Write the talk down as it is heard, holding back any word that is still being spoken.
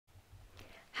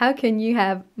How can you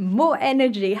have more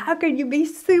energy? How can you be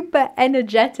super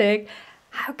energetic?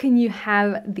 How can you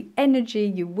have the energy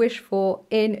you wish for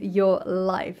in your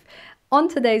life? On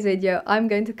today's video, I'm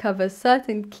going to cover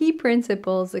certain key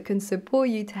principles that can support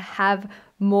you to have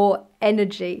more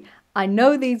energy. I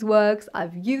know these works,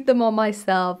 I've used them on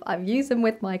myself, I've used them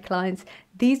with my clients.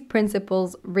 These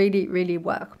principles really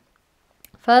work.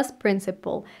 First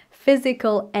principle,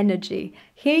 physical energy.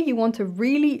 Here you want to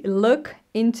really look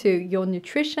into your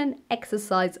nutrition,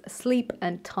 exercise, sleep,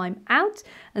 and time out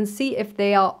and see if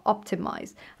they are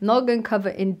optimized. I'm not going to cover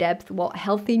in depth what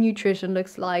healthy nutrition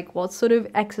looks like, what sort of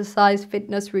exercise,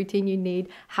 fitness routine you need,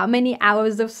 how many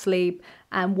hours of sleep,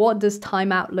 and what does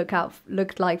time out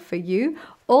look like for you.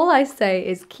 All I say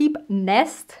is keep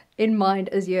NEST in mind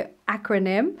as your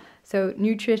acronym. So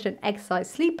nutrition, exercise,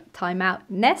 sleep, time out,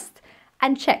 NEST.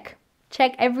 And check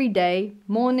every day,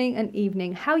 morning and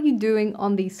evening, how you're doing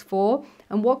on these four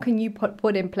and what can you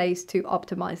put in place to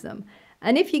optimize them.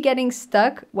 And if you're getting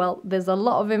stuck, well, there's a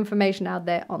lot of information out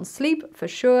there on sleep for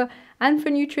sure. And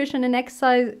for nutrition and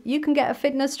exercise, you can get a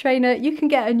fitness trainer, you can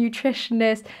get a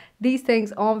nutritionist. These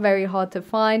things aren't very hard to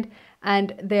find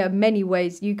and there are many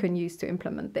ways you can use to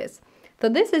implement this. So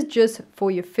this is just for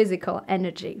your physical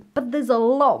energy, but there's a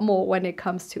lot more when it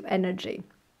comes to energy.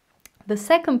 The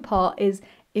second part is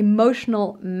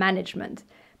emotional management,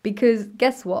 because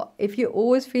guess what? If you're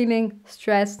always feeling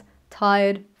stressed,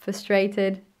 tired,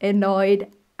 frustrated,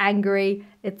 annoyed, angry,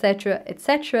 etc.,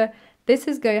 this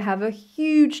is going to have a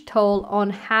huge toll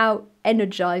on how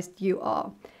energized you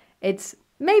are. It's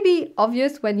maybe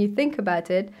obvious when you think about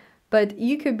it, but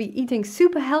you could be eating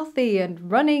super healthy and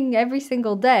running every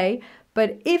single day,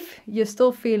 but if you're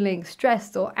still feeling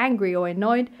stressed or angry or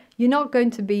annoyed, you're not going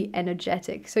to be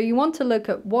energetic. So you want to look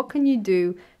at what can you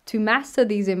do to master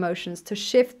these emotions, to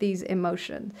shift these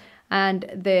emotions.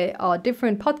 And there are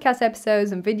different podcast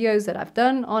episodes and videos that I've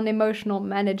done on emotional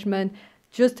management.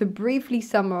 Just to briefly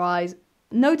summarize,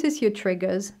 notice your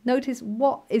triggers, notice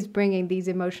what is bringing these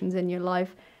emotions in your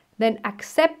life, then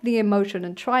accept the emotion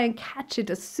and try and catch it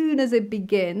as soon as it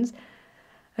begins.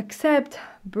 Accept,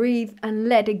 breathe, and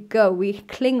let it go. We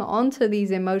cling on to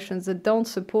these emotions that don't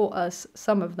support us.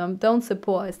 Some of them don't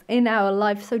support us in our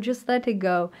life, so just let it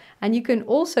go. And you can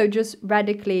also just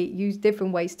radically use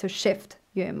different ways to shift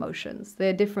your emotions. There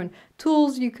are different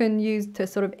tools you can use to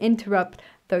sort of interrupt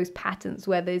those patterns,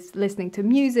 whether it's listening to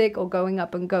music or going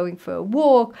up and going for a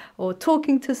walk or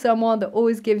talking to someone that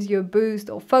always gives you a boost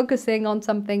or focusing on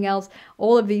something else.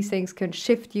 All of these things can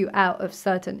shift you out of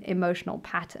certain emotional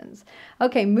patterns.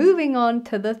 Okay, moving on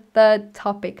to the third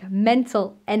topic,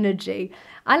 mental energy.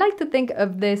 I like to think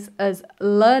of this as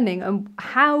learning and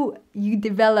how you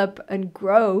develop and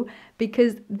grow,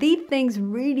 because these things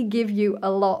really give you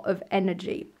a lot of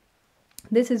energy.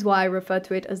 This is why I refer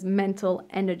to it as mental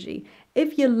energy.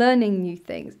 If you're learning new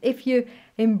things, if you're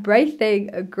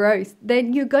embracing a growth,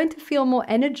 then you're going to feel more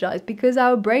energized, because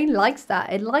our brain likes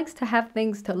that. It likes to have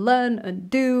things to learn and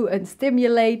do and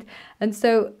stimulate. And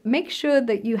so make sure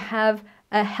that you have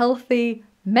a healthy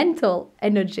mental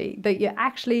energy, that you're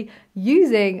actually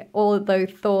using all of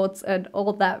those thoughts and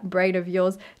all that brain of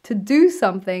yours to do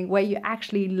something where you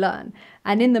actually learn.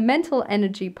 And in the mental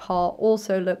energy part,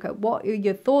 also look at what are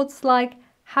your thoughts like,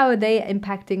 how are they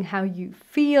impacting how you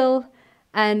feel,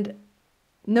 and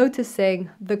noticing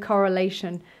the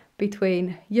correlation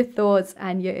between your thoughts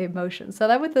and your emotions. So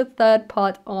that was the third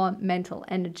part on mental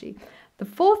energy. The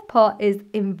fourth part is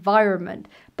environment.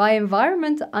 By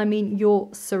environment, I mean your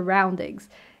surroundings.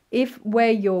 If where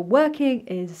you're working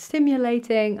is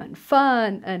stimulating and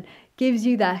fun and gives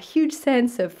you that huge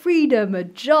sense of freedom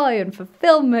and joy and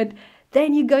fulfillment,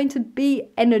 then you're going to be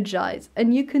energized.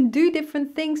 And you can do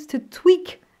different things to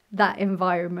tweak that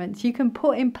environment. You can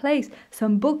put in place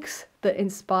some books that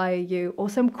inspire you or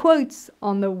some quotes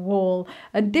on the wall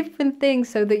and different things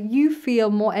so that you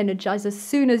feel more energized as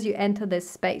soon as you enter this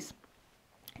space.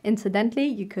 Incidentally,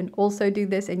 you can also do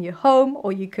this in your home,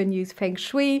 or you can use feng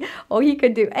shui, or you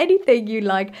can do anything you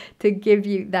like to give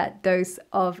you that dose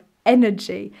of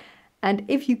energy. And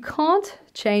if you can't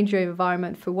change your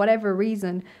environment for whatever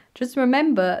reason, just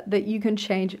remember that you can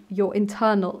change your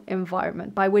internal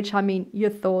environment, by which I mean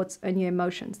your thoughts and your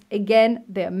emotions. Again,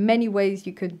 there are many ways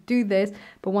you could do this,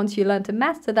 but once you learn to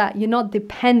master that, you're not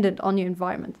dependent on your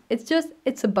environment.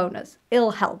 It's a bonus.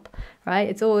 It'll help, right?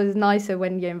 It's always nicer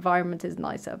when your environment is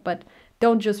nicer, but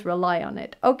don't just rely on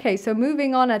it. Okay, so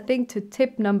moving on, I think, to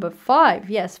tip number 5.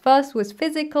 Yes, first was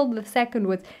physical, the second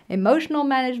was emotional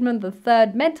management, the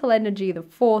third mental energy, the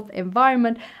fourth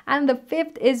environment, and the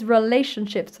fifth is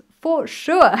relationships. For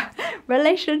sure,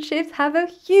 relationships have a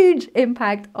huge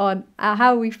impact on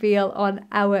how we feel, on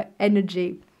our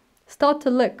energy. Start to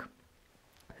look.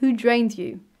 Who drains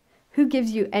you? Who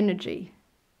gives you energy?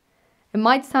 It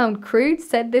might sound crude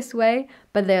said this way,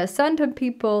 but there are certain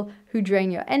people who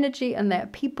drain your energy and there are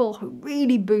people who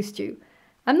really boost you.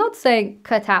 I'm not saying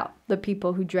cut out the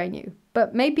people who drain you,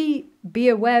 but maybe be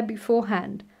aware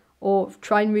beforehand, or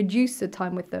try and reduce the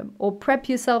time with them, or prep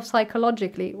yourself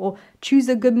psychologically, or choose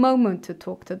a good moment to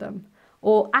talk to them,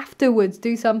 or afterwards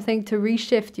do something to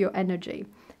reshift your energy.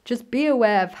 Just be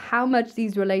aware of how much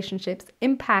these relationships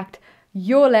impact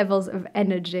your levels of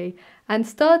energy and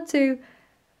start to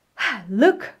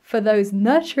look for those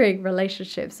nurturing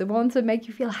relationships, the ones that make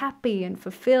you feel happy and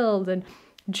fulfilled and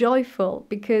joyful.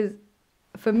 Because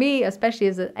for me, especially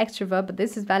as an extrovert, but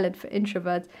this is valid for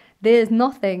introverts, there's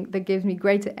nothing that gives me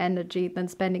greater energy than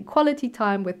spending quality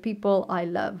time with people I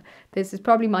love. This is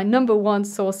probably my number one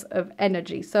source of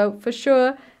energy. So for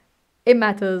sure, it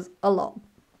matters a lot.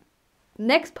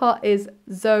 Next part is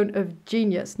zone of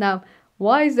genius. Now,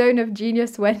 why zone of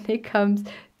genius when it comes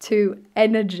to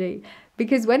energy?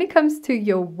 Because when it comes to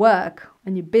your work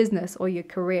and your business or your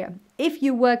career, if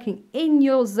you're working in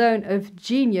your zone of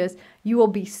genius, you will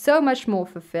be so much more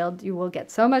fulfilled. You will get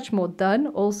so much more done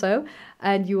also,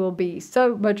 and you will be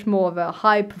so much more of a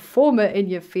high performer in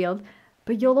your field,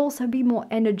 but you'll also be more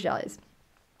energized.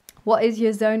 What is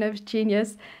your zone of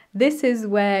genius? This is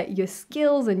where your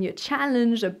skills and your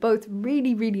challenge are both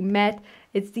really, really met.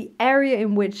 It's the area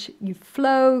in which you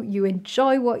flow, you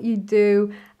enjoy what you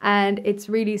do, and it's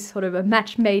really sort of a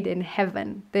match made in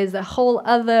heaven. There's a whole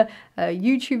other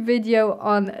YouTube video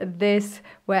on this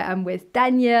where I'm with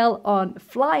Danielle on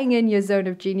flying in your zone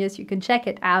of genius. You can check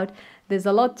it out. There's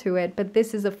a lot to it, but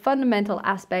this is a fundamental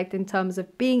aspect in terms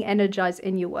of being energized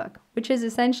in your work, which is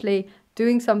essentially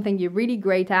doing something you're really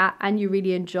great at and you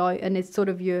really enjoy, and it's sort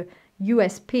of your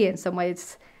USP in some way.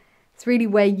 It's really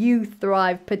where you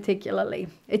thrive particularly.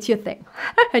 It's your thing.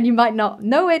 And you might not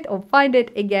know it or find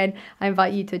it. Again, I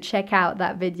invite you to check out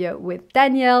that video with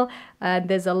Danielle.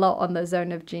 There's a lot on the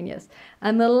zone of genius.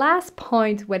 And the last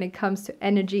point when it comes to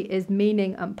energy is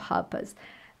meaning and purpose.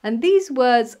 And these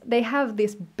words, they have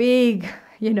this big,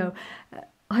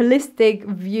 holistic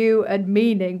view and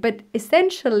meaning, but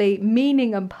essentially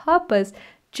meaning and purpose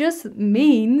just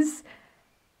means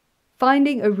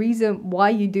finding a reason why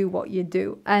you do what you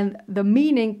do. And the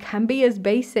meaning can be as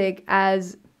basic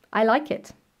as I like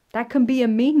it. That can be a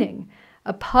meaning.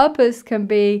 A purpose can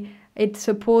be it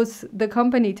supports the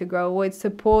company to grow, or it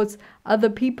supports other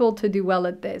people to do well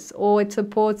at this, or it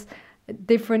supports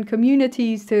different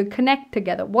communities to connect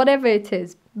together, whatever it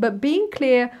is. But being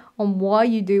clear on why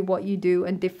you do what you do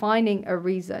and defining a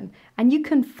reason. And you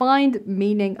can find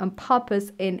meaning and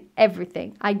purpose in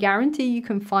everything. I guarantee you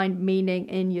can find meaning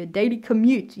in your daily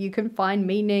commute. You can find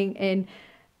meaning in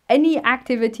any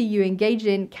activity you engage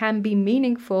in can be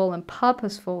meaningful and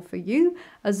purposeful for you,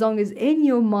 as long as in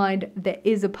your mind there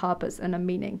is a purpose and a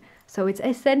meaning. So it's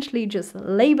essentially just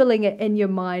labeling it in your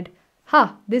mind.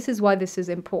 This is why this is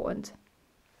important.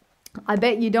 I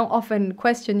bet you don't often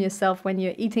question yourself when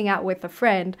you're eating out with a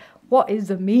friend, what is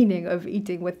the meaning of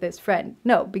eating with this friend?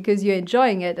 No, because you're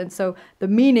enjoying it. And so the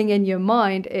meaning in your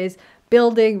mind is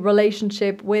building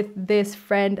relationship with this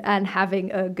friend and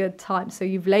having a good time. So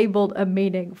you've labeled a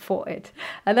meaning for it.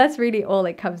 And that's really all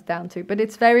it comes down to. But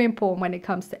it's very important when it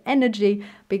comes to energy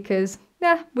because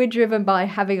we're driven by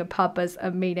having a purpose, a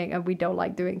meaning, and we don't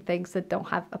like doing things that don't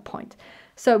have a point.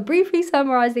 So briefly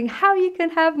summarizing how you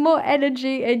can have more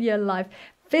energy in your life.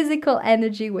 Physical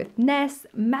energy with nest,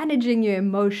 managing your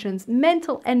emotions,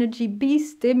 mental energy, be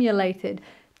stimulated.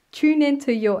 Tune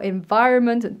into your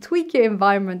environment and tweak your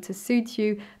environment to suit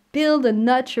you. Build and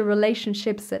nurture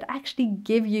relationships that actually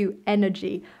give you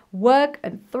energy. Work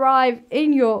and thrive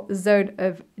in your zone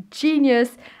of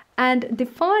genius. And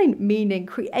define meaning,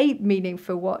 create meaning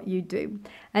for what you do.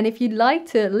 And if you'd like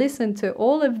to listen to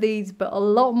all of these, but a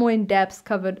lot more in depth,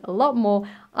 covered a lot more,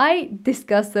 I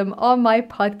discuss them on my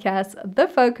podcast, The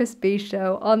Focus Bee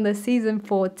Show, on the season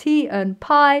 4 Tea and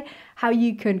Pie, how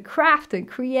you can craft and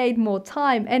create more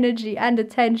time, energy, and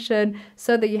attention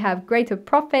so that you have greater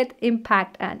profit,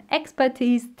 impact, and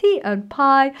expertise. Tea and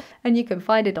Pie, and you can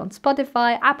find it on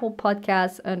Spotify, Apple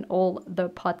Podcasts, and all the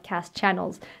podcast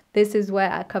channels. This is where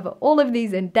I cover all of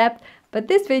these in depth, but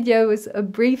this video is a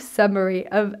brief summary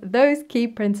of those key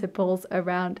principles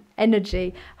around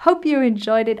energy. Hope you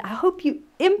enjoyed it. I hope you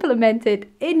implement it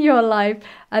in your life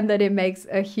and that it makes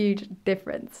a huge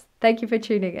difference. Thank you for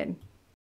tuning in.